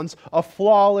demands a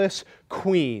flawless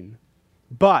queen.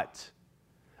 But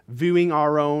viewing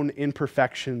our own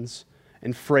imperfections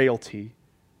and frailty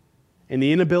and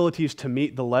the inabilities to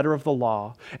meet the letter of the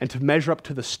law and to measure up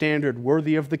to the standard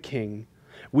worthy of the king,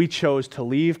 we chose to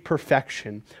leave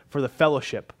perfection for the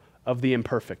fellowship of the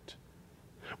imperfect.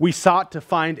 We sought to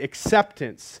find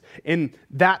acceptance in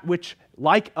that which,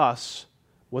 like us,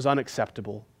 was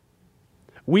unacceptable.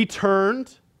 We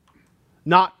turned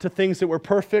not to things that were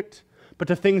perfect, but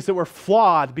to things that were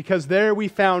flawed, because there we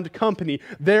found company,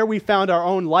 there we found our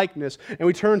own likeness, and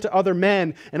we turned to other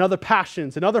men and other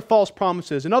passions and other false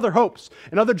promises and other hopes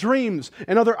and other dreams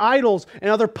and other idols and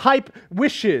other pipe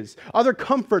wishes, other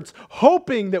comforts,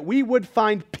 hoping that we would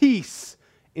find peace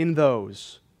in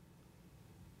those.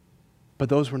 But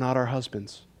those were not our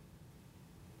husbands.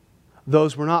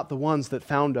 Those were not the ones that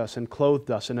found us and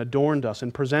clothed us and adorned us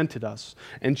and presented us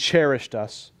and cherished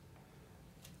us.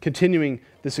 Continuing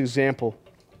this example,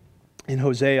 in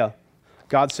Hosea,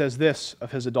 God says this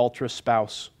of his adulterous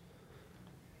spouse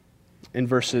in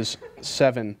verses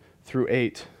 7 through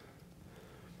 8.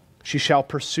 She shall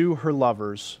pursue her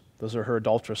lovers, those are her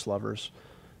adulterous lovers,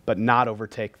 but not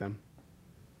overtake them.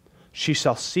 She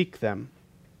shall seek them,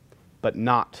 but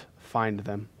not find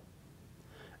them.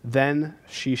 Then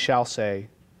she shall say,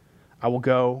 I will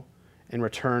go and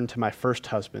return to my first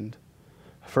husband,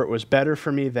 for it was better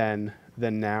for me then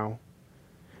than now.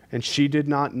 And she did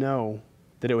not know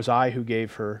that it was I who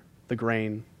gave her the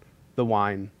grain, the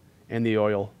wine, and the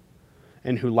oil,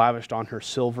 and who lavished on her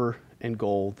silver and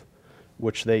gold,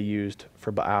 which they used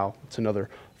for Baal. It's another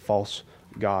false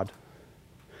god.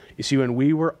 You see, when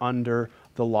we were under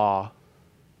the law,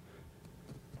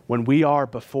 when we are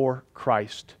before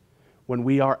Christ, when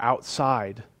we are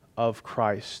outside of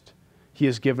Christ, he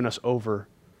has given us over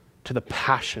to the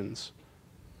passions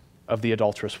of the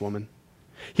adulterous woman.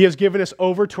 He has given us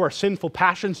over to our sinful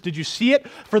passions. Did you see it?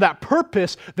 For that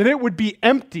purpose, that it would be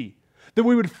empty, that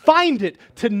we would find it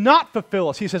to not fulfill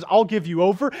us. He says, I'll give you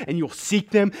over, and you'll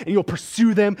seek them, and you'll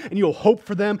pursue them, and you'll hope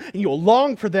for them, and you'll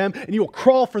long for them, and you'll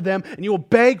crawl for them, and you'll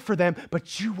beg for them,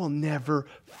 but you will never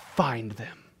find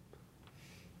them.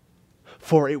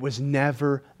 For it was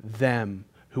never them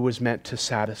who was meant to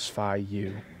satisfy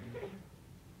you,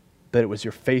 but it was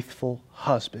your faithful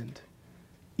husband,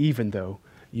 even though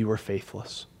you were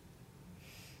faithless.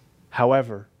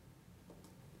 However,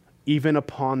 even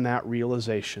upon that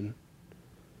realization,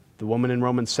 the woman in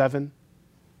Romans 7,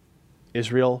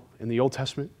 Israel in the Old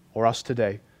Testament, or us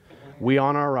today, we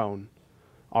on our own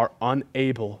are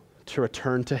unable to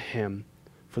return to him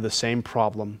for the same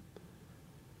problem.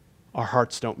 Our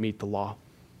hearts don't meet the law.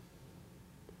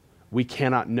 We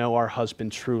cannot know our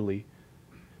husband truly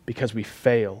because we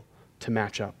fail to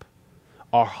match up.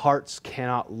 Our hearts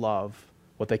cannot love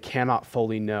what they cannot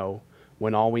fully know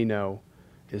when all we know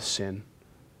is sin.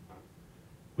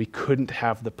 We couldn't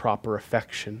have the proper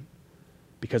affection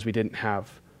because we didn't have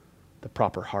the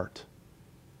proper heart.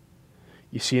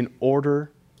 You see, in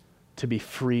order to be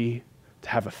free to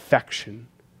have affection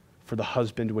for the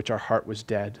husband which our heart was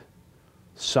dead,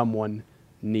 someone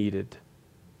needed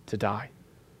to die.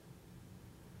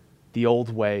 The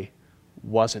old way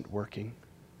wasn't working.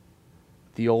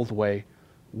 The old way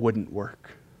wouldn't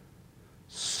work.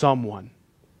 Someone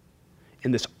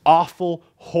in this awful,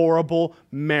 horrible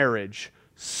marriage,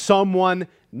 someone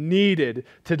needed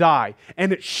to die.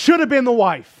 And it should have been the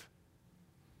wife.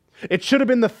 It should have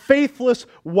been the faithless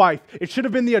wife. It should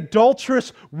have been the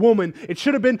adulterous woman. It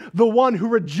should have been the one who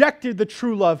rejected the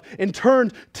true love and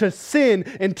turned to sin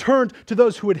and turned to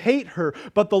those who would hate her.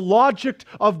 But the logic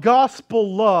of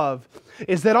gospel love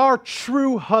is that our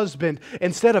true husband,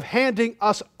 instead of handing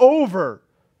us over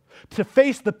to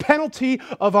face the penalty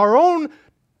of our own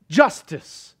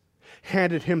justice,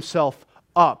 handed himself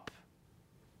up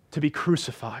to be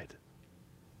crucified.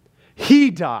 He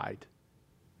died.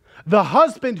 The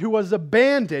husband who was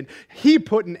abandoned, he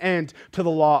put an end to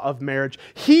the law of marriage.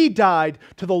 He died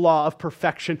to the law of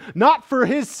perfection, not for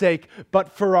his sake,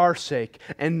 but for our sake.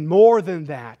 And more than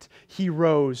that, he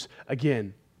rose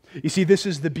again. You see, this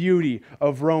is the beauty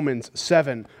of Romans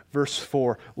 7, verse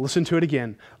 4. Listen to it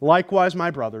again. Likewise, my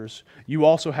brothers, you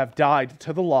also have died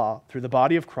to the law through the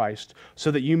body of Christ, so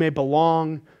that you may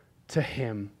belong to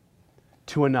him,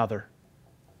 to another,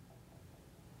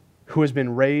 who has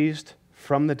been raised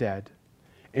from the dead,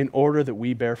 in order that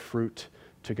we bear fruit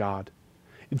to God.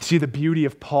 You see, the beauty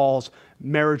of Paul's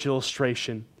marriage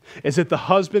illustration is that the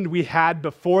husband we had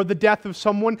before the death of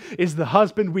someone is the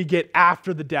husband we get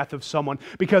after the death of someone,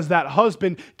 because that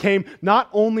husband came not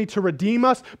only to redeem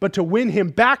us, but to win him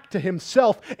back to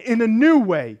himself in a new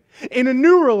way, in a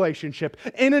new relationship,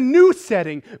 in a new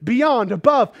setting, beyond,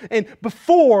 above, and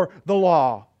before the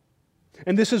law.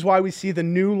 And this is why we see the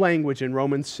new language in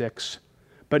Romans 6.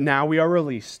 But now we are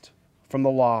released from the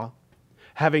law,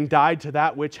 having died to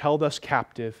that which held us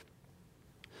captive,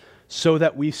 so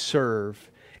that we serve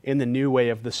in the new way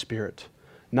of the Spirit,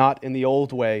 not in the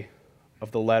old way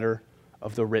of the letter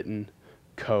of the written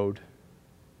code.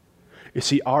 You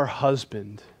see, our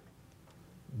husband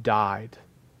died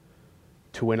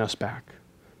to win us back.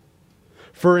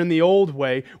 For in the old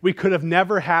way, we could have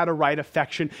never had a right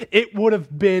affection. It would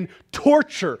have been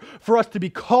torture for us to be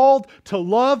called to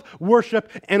love,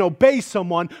 worship, and obey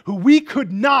someone who we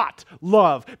could not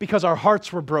love because our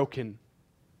hearts were broken.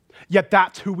 Yet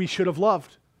that's who we should have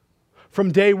loved.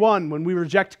 From day one, when we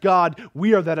reject God,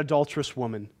 we are that adulterous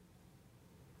woman.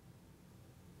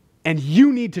 And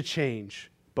you need to change,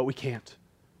 but we can't.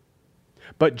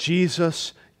 But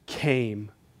Jesus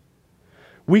came.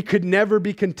 We could never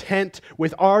be content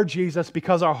with our Jesus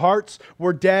because our hearts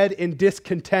were dead in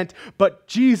discontent. But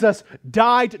Jesus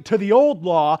died to the old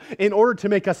law in order to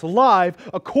make us alive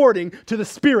according to the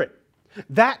Spirit.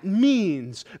 That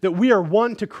means that we are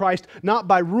one to Christ, not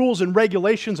by rules and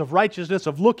regulations of righteousness,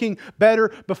 of looking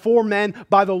better before men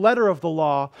by the letter of the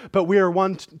law, but we are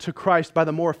one to Christ by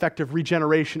the more effective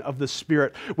regeneration of the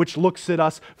Spirit, which looks at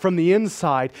us from the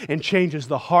inside and changes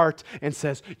the heart and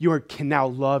says, you can now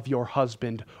love your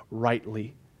husband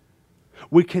rightly.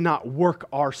 We cannot work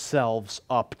ourselves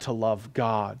up to love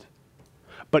God,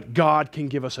 but God can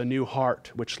give us a new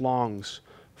heart which longs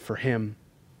for Him.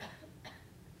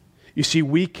 You see,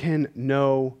 we can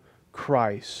know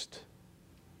Christ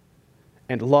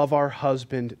and love our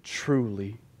husband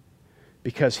truly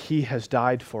because he has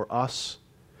died for us,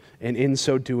 and in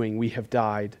so doing, we have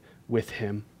died with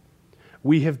him.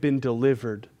 We have been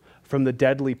delivered from the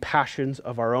deadly passions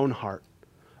of our own heart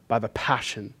by the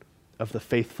passion of the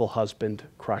faithful husband,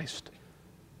 Christ.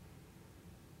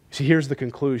 See, here's the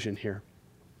conclusion here.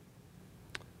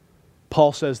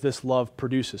 Paul says this love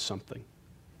produces something.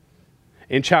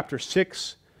 In chapter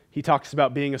 6, he talks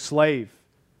about being a slave,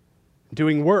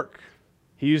 doing work.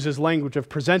 He uses language of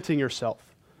presenting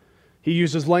yourself. He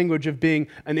uses language of being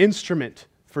an instrument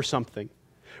for something.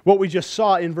 What we just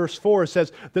saw in verse 4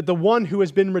 says that the one who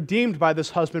has been redeemed by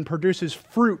this husband produces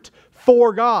fruit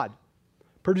for God,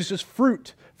 produces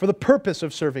fruit for the purpose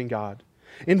of serving God.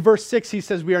 In verse 6, he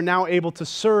says we are now able to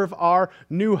serve our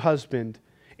new husband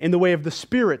in the way of the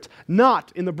Spirit,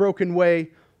 not in the broken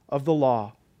way of the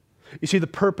law. You see, the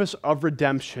purpose of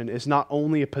redemption is not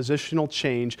only a positional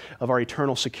change of our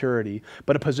eternal security,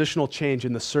 but a positional change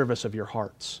in the service of your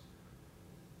hearts.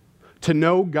 To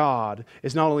know God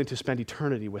is not only to spend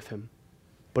eternity with Him,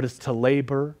 but it's to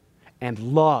labor and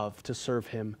love to serve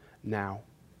Him now.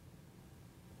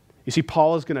 You see,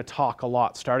 Paul is going to talk a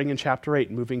lot, starting in chapter 8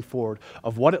 and moving forward,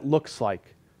 of what it looks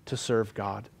like to serve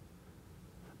God.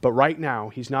 But right now,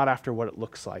 he's not after what it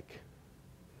looks like.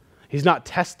 He's not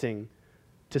testing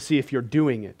to see if you're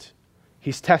doing it.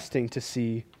 He's testing to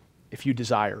see if you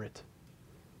desire it.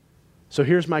 So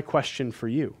here's my question for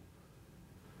you.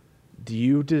 Do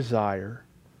you desire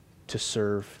to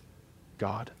serve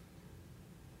God?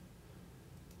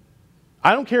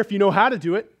 I don't care if you know how to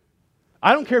do it.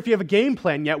 I don't care if you have a game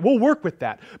plan yet. We'll work with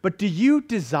that. But do you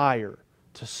desire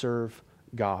to serve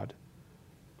God?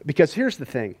 Because here's the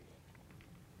thing.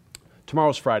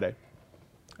 Tomorrow's Friday.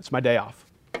 It's my day off.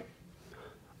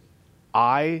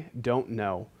 I don't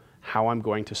know how I'm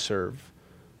going to serve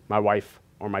my wife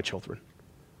or my children.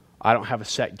 I don't have a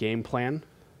set game plan,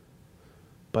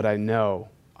 but I know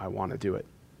I want to do it.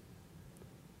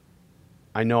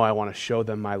 I know I want to show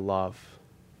them my love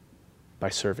by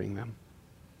serving them,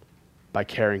 by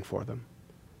caring for them,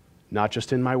 not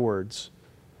just in my words,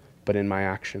 but in my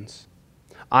actions.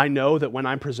 I know that when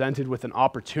I'm presented with an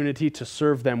opportunity to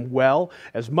serve them well,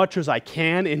 as much as I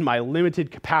can in my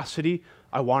limited capacity,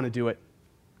 I want to do it.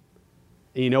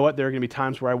 And you know what? There are going to be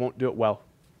times where I won't do it well.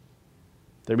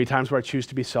 There will be times where I choose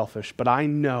to be selfish, but I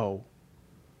know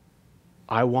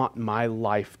I want my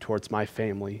life towards my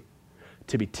family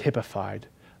to be typified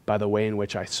by the way in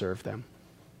which I serve them.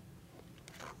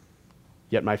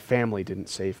 Yet my family didn't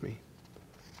save me.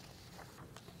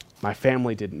 My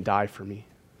family didn't die for me.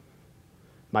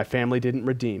 My family didn't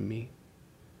redeem me.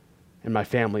 And my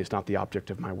family is not the object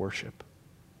of my worship.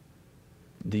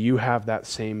 Do you have that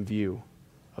same view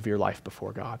of your life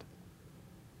before God?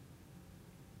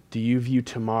 Do you view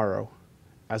tomorrow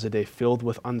as a day filled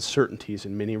with uncertainties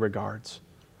in many regards,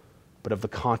 but of the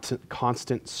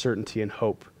constant certainty and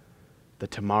hope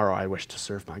that tomorrow I wish to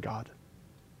serve my God?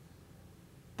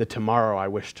 That tomorrow I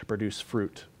wish to produce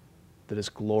fruit that is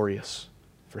glorious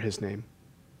for His name?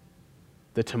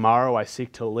 That tomorrow I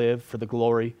seek to live for the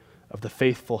glory of the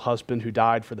faithful husband who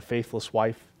died for the faithless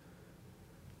wife?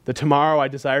 That tomorrow I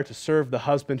desire to serve the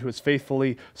husband who has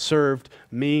faithfully served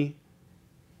me?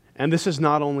 And this is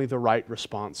not only the right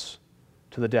response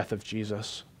to the death of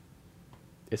Jesus,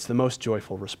 it's the most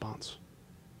joyful response.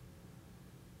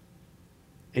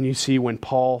 And you see, when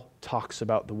Paul talks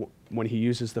about, when he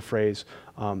uses the phrase,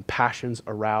 passions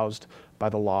aroused by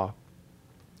the law,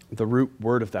 the root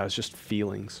word of that is just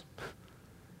feelings.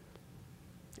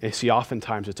 And you see,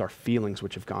 oftentimes it's our feelings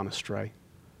which have gone astray.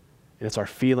 And it's our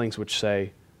feelings which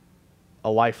say,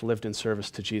 a life lived in service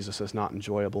to Jesus is not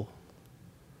enjoyable.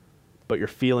 But your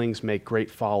feelings make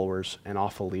great followers and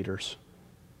awful leaders.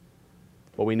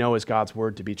 What we know is God's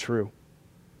word to be true.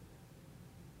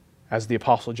 As the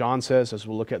Apostle John says, as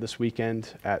we'll look at this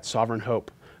weekend at Sovereign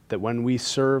Hope, that when we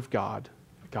serve God,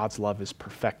 God's love is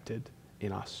perfected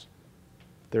in us.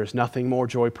 There is nothing more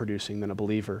joy-producing than a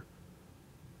believer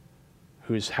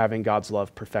who's having God's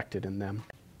love perfected in them.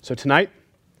 So tonight,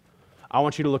 I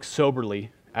want you to look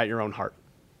soberly at your own heart.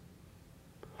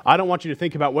 I don't want you to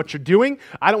think about what you're doing.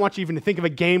 I don't want you even to think of a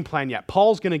game plan yet.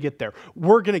 Paul's going to get there.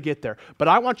 We're going to get there. But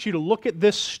I want you to look at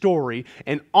this story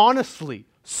and honestly,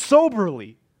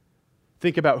 soberly,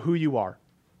 think about who you are.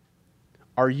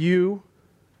 Are you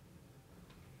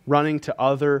running to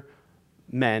other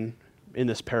men in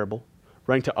this parable,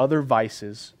 running to other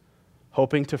vices,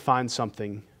 hoping to find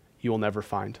something you will never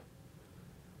find?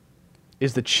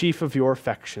 Is the chief of your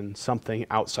affection something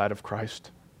outside of Christ?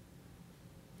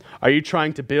 Are you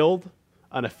trying to build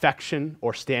an affection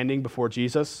or standing before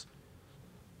Jesus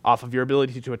off of your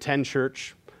ability to attend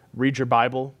church, read your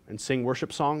Bible, and sing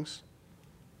worship songs,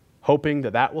 hoping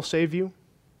that that will save you?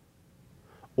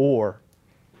 Or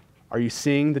are you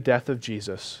seeing the death of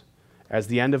Jesus as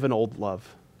the end of an old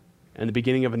love and the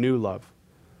beginning of a new love,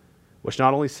 which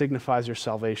not only signifies your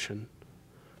salvation,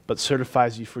 but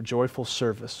certifies you for joyful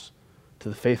service to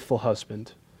the faithful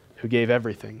husband who gave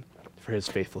everything for his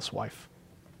faithless wife?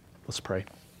 Let's pray.